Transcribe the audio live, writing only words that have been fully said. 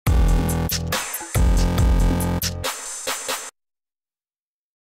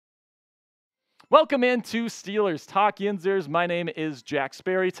Welcome into Steelers Talk Yinzers. My name is Jack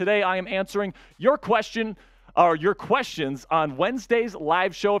Sperry. Today I am answering your questions on Wednesday's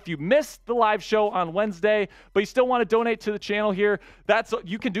live show. If you missed the live show on Wednesday, but you still want to donate to the channel here,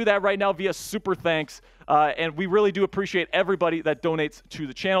 you can do that right now via Super Thanks. And we really do appreciate everybody that donates to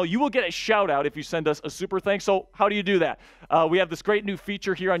the channel. You will get a shout out if you send us a Super Thanks. So how do you do that? We have this great new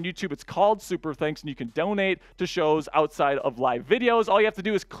feature here on YouTube. It's called Super Thanks, and you can donate to shows outside of live videos. All you have to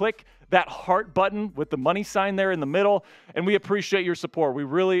do is click that heart button with the money sign there in the middle, and we appreciate your support. We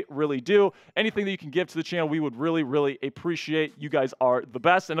really, really do. Anything that you can give to the channel, we would really, really appreciate. You guys are the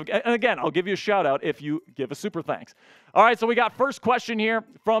best. And again, I'll give you a shout out if you give a Super Thanks. All right, so we got first question here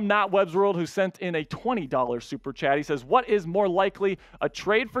from Not Webb's World, who sent in a $20 super chat. He says, what is more likely, a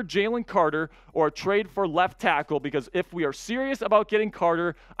trade for Jalen Carter or a trade for left tackle? Because if we are serious about getting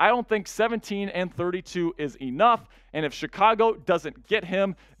Carter, I don't think 17 and 32 is enough. And if Chicago doesn't get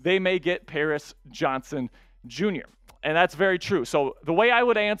him, they may get O'Cyrus Johnson Jr. And that's very true. So the way I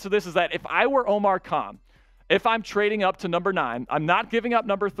would answer this is that if I were Omar Khan, if I'm trading up to number 9, I'm not giving up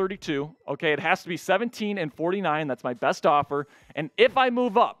number 32. Okay, it has to be 17 and 49. That's my best offer. And if I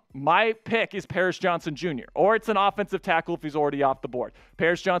move up, my pick is O'Cyrus Johnson Jr., or it's an offensive tackle if he's already off the board.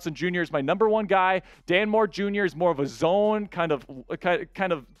 O'Cyrus Johnson Jr. is my number 1 guy. Dan Moore Jr. is more of a zone kind of,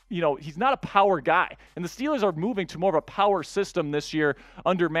 he's not a power guy. And the Steelers are moving to more of a power system this year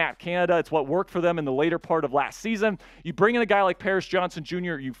under Matt Canada. It's what worked for them in the later part of last season. You bring in a guy like O'Cyrus Johnson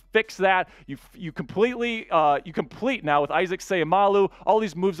Jr., you fix that. You complete now with Isaac Seumalo, all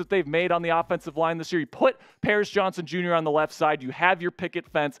these moves that they've made on the offensive line this year. You put O'Cyrus Johnson Jr. on the left side. You have your picket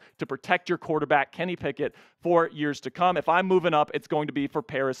fence to protect your quarterback, Kenny Pickett, for years to come. If I'm moving up, it's going to be for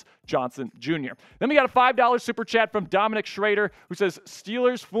O'Cyrus Johnson Jr. Then we got a $5 super chat from Dominic Schrader, who says,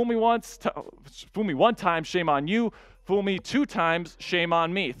 Steelers, fool me one time, shame on you. Fool me 2 times, shame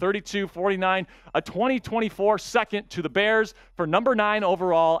on me. 32-49, a 2024 second to the Bears for number 9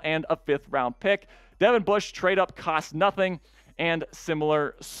 overall and a 5th round pick. Devin Bush trade up costs nothing and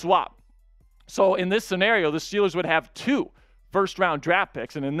similar swap. So in this scenario, the Steelers would have 2 first-round draft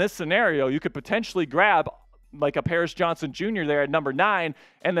picks. And in this scenario, you could potentially grab like a O'Cyrus Johnson Jr. there at number 9,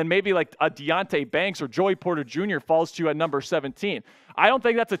 and then maybe like a Deonte Banks or Joey Porter Jr. falls to you at number 17. I don't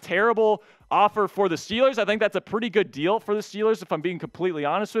think that's a terrible offer for the Steelers. I think that's a pretty good deal for the Steelers, if I'm being completely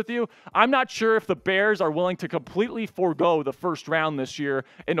honest with you. I'm not sure if the Bears are willing to completely forego the first round this year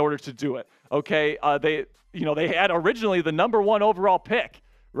in order to do it. Okay, they had originally the number 1 overall pick,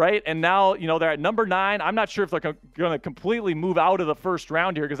 right? And now, they're at number 9. I'm not sure if they're going to completely move out of the first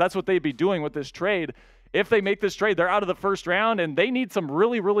round here, because that's what they'd be doing with this trade. If they make this trade, they're out of the first round, and they need some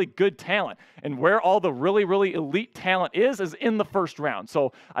really, really good talent. And where all the really, really elite talent is in the first round.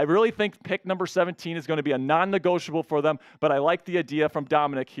 So I really think pick number 17 is going to be a non-negotiable for them, but I like the idea from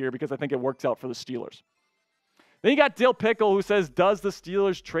Dominic here because I think it works out for the Steelers. Then you got Dill Pickle, who says, does the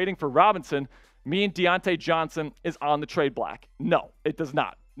Steelers trading for Robinson mean Diontae Johnson is on the trade block? No, it does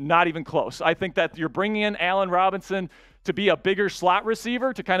not. Not even close. I think that you're bringing in Allen Robinson to be a bigger slot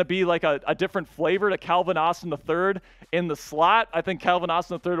receiver, to kind of be like a different flavor to Calvin Austin III in the slot. I think Calvin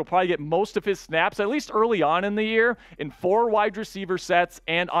Austin III will probably get most of his snaps, at least early on in the year, in 4 wide receiver sets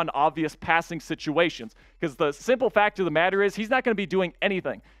and on obvious passing situations. Because the simple fact of the matter is he's not going to be doing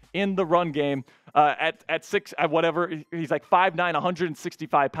anything in the run game at 6, at whatever. He's like 5'9",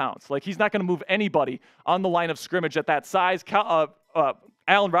 165 pounds. Like, he's not going to move anybody on the line of scrimmage at that size.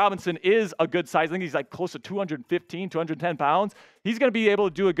 Allen Robinson is a good size. I think he's like close to 215, 210 pounds. He's going to be able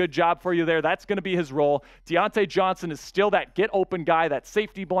to do a good job for you there. That's going to be his role. Diontae Johnson is still that get-open guy, that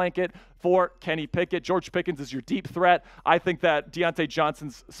safety blanket for Kenny Pickett. George Pickens is your deep threat. I think that Diontae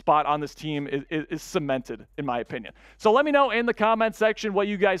Johnson's spot on this team is cemented, in my opinion. So let me know in the comment section what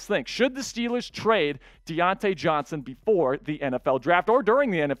you guys think. Should the Steelers trade Diontae Johnson before the NFL draft, or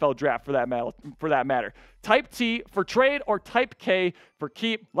during the NFL draft for that matter? Type T for trade or type K for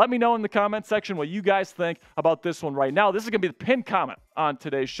keep. Let me know in the comment section what you guys think about this one right now. This is going to be the pinned comment on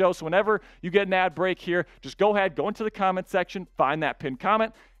today's show. So whenever you get an ad break here, just go ahead, go into the comment section, find that pinned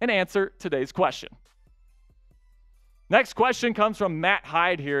comment, and answer today's question. Next question comes from Matt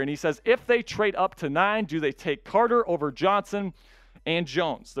Hyde here, and he says, if they trade up to 9, do they take Carter over Johnson and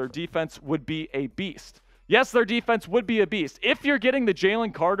Jones? Their defense would be a beast. Yes, their defense would be a beast. If you're getting the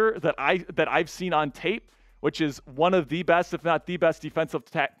Jalen Carter that I've seen on tape, which is one of the best, if not the best, defensive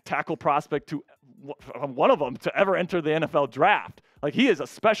tackle prospect to one of them to ever enter the NFL draft. Like, he is a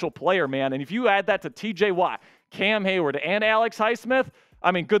special player, man. And if you add that to TJ Watt, Cam Hayward, and Alex Highsmith,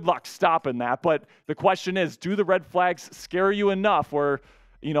 I mean, good luck stopping that. But the question is, do the red flags scare you enough where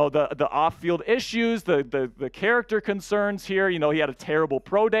the off-field issues, the character concerns here. He had a terrible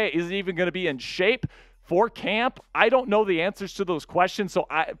pro day. Is he even going to be in shape for camp? I don't know the answers to those questions, so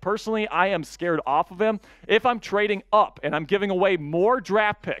I am scared off of him. If I'm trading up and I'm giving away more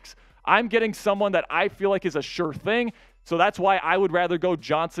draft picks, I'm getting someone that I feel like is a sure thing. So that's why I would rather go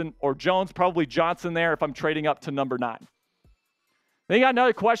Johnson or Jones, probably Johnson there if I'm trading up to number 9. Then you got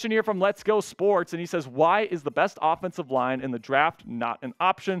another question here from Let's Go Sports, and he says, why is the best offensive line in the draft not an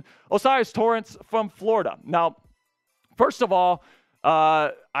option? O'Cyrus Torrence from Florida. Now, first of all,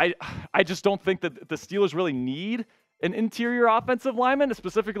 I just don't think that the Steelers really need an interior offensive lineman,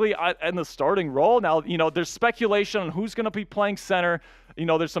 specifically in the starting role. Now, there's speculation on who's going to be playing center.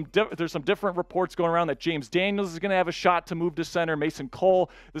 There's some different reports going around that James Daniels is going to have a shot to move to center. Mason Cole,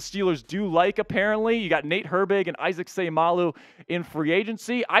 the Steelers do like, apparently. You got Nate Herbig and Isaac Seumalo in free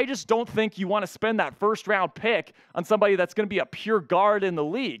agency. I just don't think you want to spend that first-round pick on somebody that's going to be a pure guard in the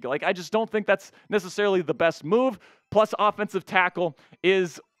league. I just don't think that's necessarily the best move. Plus, offensive tackle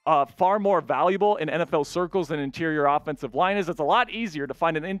is far more valuable in NFL circles than interior offensive line is. It's a lot easier to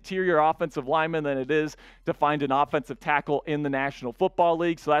find an interior offensive lineman than it is to find an offensive tackle in the National Football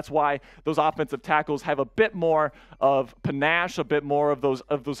League. So that's why those offensive tackles have a bit more of panache, a bit more of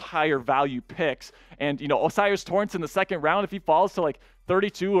those higher value picks. And O'Cyrus Torrence in the second round, if he falls to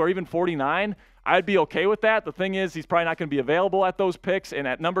 32 or even 49, I'd be okay with that. The thing is, he's probably not going to be available at those picks. And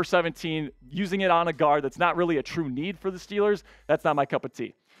at number 17, using it on a guard that's not really a true need for the Steelers, that's not my cup of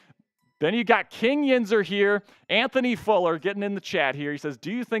tea. Then you got King Yinzer here. Anthony Fuller getting in the chat here. He says, do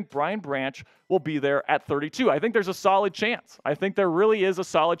you think Brian Branch will be there at 32? I think there's a solid chance. I think there really is a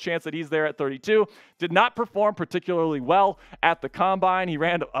solid chance that he's there at 32. Did not perform particularly well at the combine. He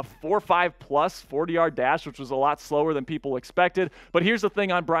ran a 4.5 plus 40-yard dash, which was a lot slower than people expected. But here's the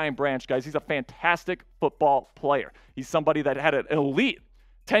thing on Brian Branch, guys. He's a fantastic football player. He's somebody that had an elite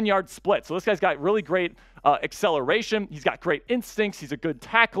 10-yard split. So this guy's got really great acceleration. He's got great instincts. He's a good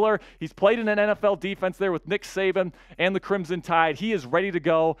tackler. He's played in an NFL defense there with Nick Saban and the Crimson Tide. He is ready to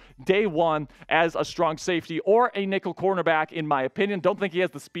go day one as a strong safety or a nickel cornerback, in my opinion. Don't think he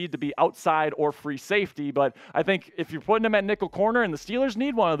has the speed to be outside or free safety, but I think if you're putting him at nickel corner, and the Steelers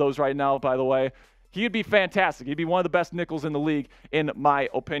need one of those right now, by the way, he'd be fantastic. He'd be one of the best nickels in the league, in my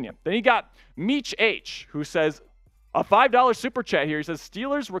opinion. Then you got Meech H, who says, a $5 super chat here. He says,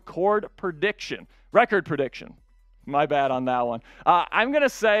 Steelers record record prediction. My bad on that one. I'm gonna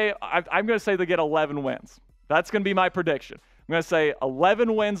say they get 11 wins. That's gonna be my prediction. I'm gonna say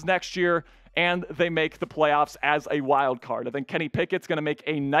 11 wins next year, and they make the playoffs as a wild card. I think Kenny Pickett's gonna make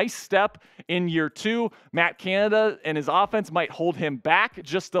a nice step in year 2. Matt Canada and his offense might hold him back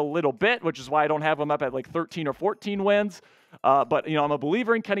just a little bit, which is why I don't have him up at 13 or 14 wins. But, I'm a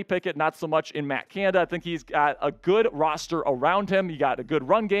believer in Kenny Pickett, not so much in Matt Canada. I think he's got a good roster around him. You got a good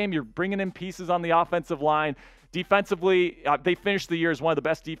run game. You're bringing in pieces on the offensive line. Defensively, they finished the year as one of the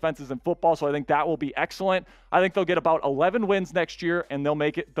best defenses in football, so I think that will be excellent. I think they'll get about 11 wins next year, and they'll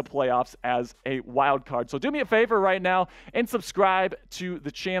make it the playoffs as a wild card. So do me a favor right now and subscribe to the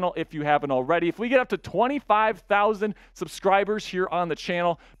channel if you haven't already. If we get up to 25,000 subscribers here on the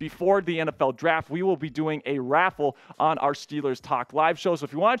channel before the NFL draft, we will be doing a raffle on our Steelers Talk live show. So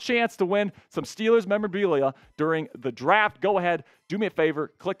if you want a chance to win some Steelers memorabilia during the draft, go ahead, do me a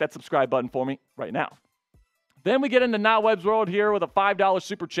favor, click that subscribe button for me right now. Then we get into Not Webb's World here with a $5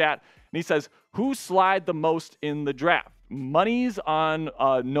 super chat, and he says, who slide the most in the draft? Money's on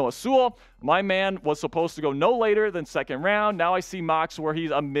Noah Sewell. My man was supposed to go no later than second round. Now I see mocks where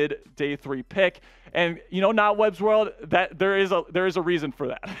he's a mid-day 3 pick. And, Not Webb's World, that there is a reason for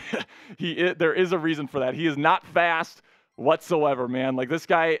that. There is a reason for that. He is not fast whatsoever, man. This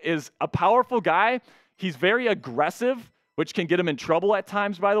guy is a powerful guy. He's very aggressive, which can get him in trouble at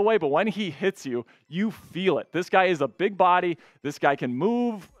times, by the way. But when he hits you, you feel it. This guy is a big body. This guy can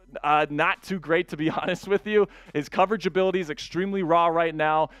move. Not too great, to be honest with you. His coverage ability is extremely raw right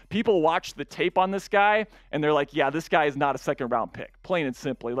now. People watch the tape on this guy, and they're like, yeah, this guy is not a second-round pick, plain and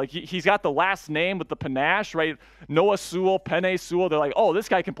simply. He's got the last name with the panache, right? Noah Sewell, Penei Sewell. They're like, oh, this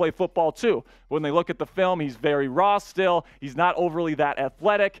guy can play football too. When they look at the film, he's very raw still. He's not overly that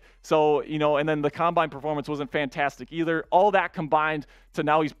athletic. So, and then the combine performance wasn't fantastic either. All that combined to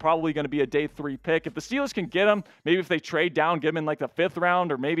now he's probably going to be a day 3 pick. If the Steelers can get him, maybe if they trade down, get him in the 5th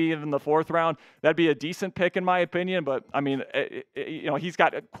round or maybe even the 4th round, that'd be a decent pick in my opinion. But I mean, he's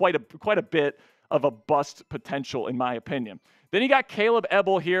got quite a bit of a bust potential in my opinion. Then you got Caleb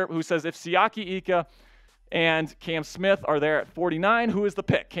Ebel here, who says, if Siaki Ika and Cam Smith are there at 49, who is the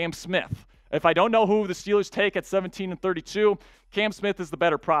pick? Cam Smith. If I don't know who the Steelers take at 17 and 32, Cam Smith is the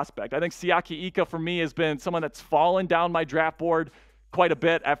better prospect. I think Siaki Ika for me has been someone that's fallen down my draft board quite a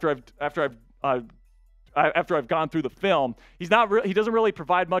bit after I've gone through the film. He doesn't really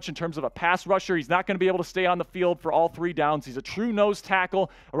provide much in terms of a pass rusher. He's not going to be able to stay on the field for all 3 downs. He's a true nose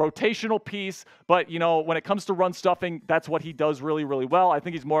tackle, a rotational piece, but when it comes to run stuffing, that's what he does really, really well. I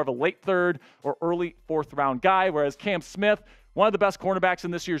think he's more of a late 3rd or early 4th round guy, whereas Cam Smith, one of the best cornerbacks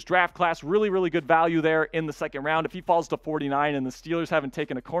in this year's draft class, really, really good value there in the 2nd round. If he falls to 49 and the Steelers haven't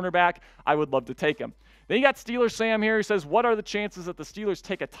taken a cornerback, I would love to take him. Then you got Steelers Sam here, who says, what are the chances that the Steelers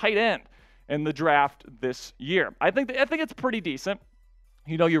take a tight end in the draft this year? I think it's pretty decent.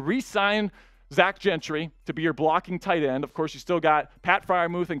 You re-sign Zach Gentry to be your blocking tight end. Of course, you still got Pat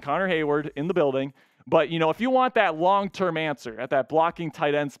Freiermuth and Connor Hayward in the building. But, if you want that long-term answer at that blocking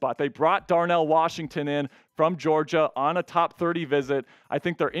tight end spot, they brought Darnell Washington in from Georgia on a top 30 visit. I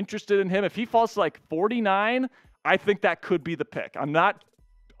think they're interested in him. If he falls to like 49, I think that could be the pick. I'm not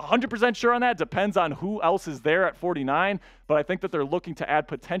 100% sure on that. Depends on who else is there at 49, but I think that they're looking to add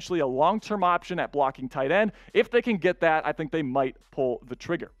potentially a long-term option at blocking tight end. If they can get that, I think they might pull the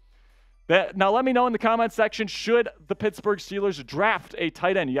trigger. Now, let me know in the comments section, should the Pittsburgh Steelers draft a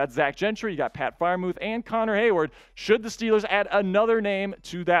tight end? You got Zach Gentry, you got Pat Freiermuth, and Connor Hayward. Should the Steelers add another name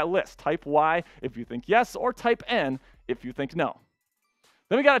to that list? Type Y if you think yes, or type N if you think no.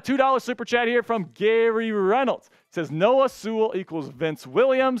 Then we got a $2 super chat here from Gary Reynolds. It says Noah Sewell equals Vince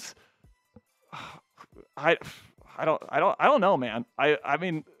Williams. I don't know, man. I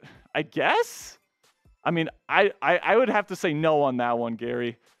mean, I guess. I mean, I would have to say no on that one,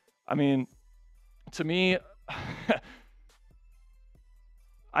 Gary. I mean, to me,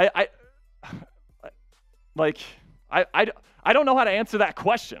 I don't know how to answer that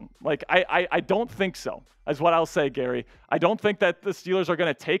question. Like, I don't think so, is what I'll say, Gary. I don't think that the Steelers are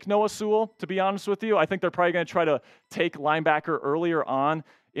going to take Noah Sewell, to be honest with you. I think they're probably going to try to take linebacker earlier on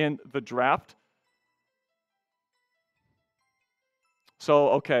in the draft.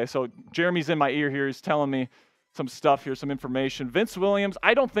 So Jeremy's in my ear here. He's telling me some stuff here, some information. Vince Williams,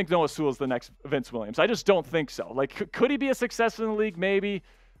 I don't think Noah Sewell's the next Vince Williams. I just don't think so. Like, could he be a success in the league? Maybe.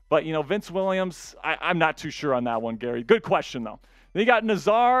 But, Vince Williams, I'm not too sure on that one, Gary. Good question, though. Then you got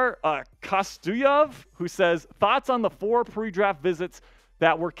Nazar Kostyov, who says, thoughts on the 4 pre-draft visits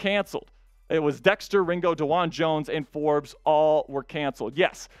that were canceled. It was Dexter, Ringo, DeJuan Jones, and Forbes. All were canceled.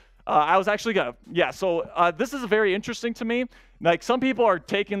 Yes. I was actually going to, so this is very interesting to me. Like, some people are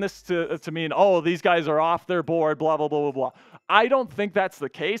taking this to mean, oh, these guys are off their board, blah, blah, blah, blah, blah. I don't think that's the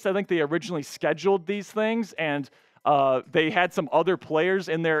case. I think they originally scheduled these things, and they had some other players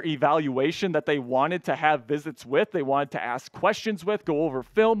in their evaluation that they wanted to have visits with. They wanted to ask questions with, go over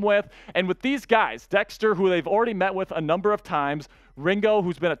film with. And with these guys, Dexter, who they've already met with a number of times, Ringo,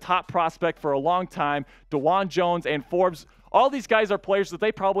 who's been a top prospect for a long time, DeJuan Jones, and Forbes, all these guys are players that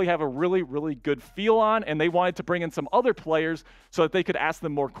they probably have a really, really good feel on, and they wanted to bring in some other players so that they could ask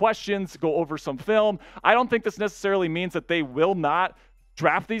them more questions, go over some film. I don't think this necessarily means that they will not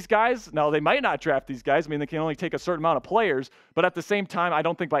draft these guys. No, they might not draft these guys. I mean, they can only take a certain amount of players, but at the same time, I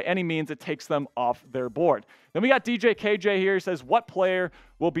don't think by any means it takes them off their board. Then we got DJ KJ here. He says, what player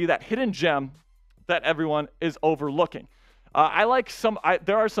will be that hidden gem that everyone is overlooking?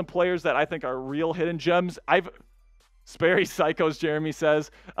 There are some players that I think are real hidden gems. Sperry Psychos, Jeremy says.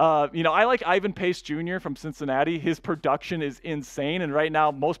 I like Ivan Pace Jr. from Cincinnati. His production is insane, and right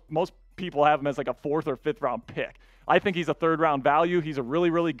now most people have him as like a 4th or 5th round pick. I think he's a 3rd round value. He's a really,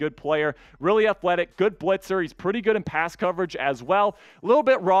 really good player, really athletic, good blitzer. He's pretty good in pass coverage as well. A little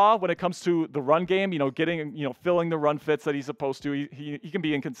bit raw when it comes to the run game, filling the run fits that he's supposed to. He can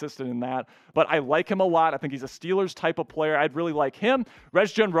be inconsistent in that, but I like him a lot. I think he's a Steelers type of player. I'd really like him.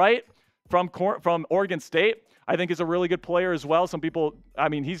 Resgen Wright from Oregon State, I think is a really good player as well. Some people,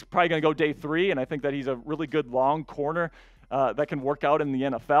 he's probably going to go day 3, and I think that he's a really good long corner that can work out in the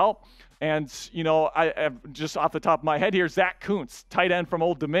NFL. And, I just off the top of my head here, Zach Kuntz, tight end from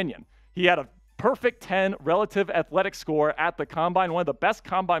Old Dominion. He had a perfect 10 relative athletic score at the Combine, one of the best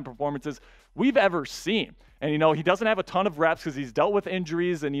Combine performances we've ever seen. And, he doesn't have a ton of reps because he's dealt with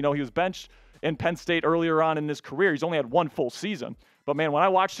injuries, and, he was benched in Penn State earlier on in his career. He's only had 1 full season. But, man, when I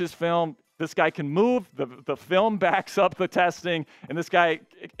watched his film, this guy can move. The film backs up the testing, and this guy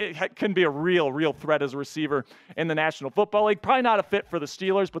it can be a real threat as a receiver in the National Football League. Probably not a fit for the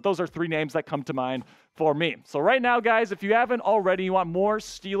Steelers, but those are 3 names that come to mind for me. So right now, guys, if you haven't already, you want more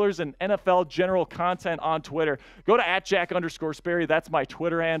Steelers and NFL general content on Twitter, go to @Jack_Sperry. That's my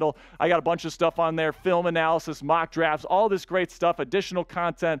Twitter handle. I got a bunch of stuff on there, film analysis, mock drafts, all this great stuff, additional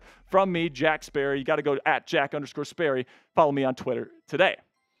content from me, Jack Sperry. You got to go to @Jack_Sperry. Follow me on Twitter today.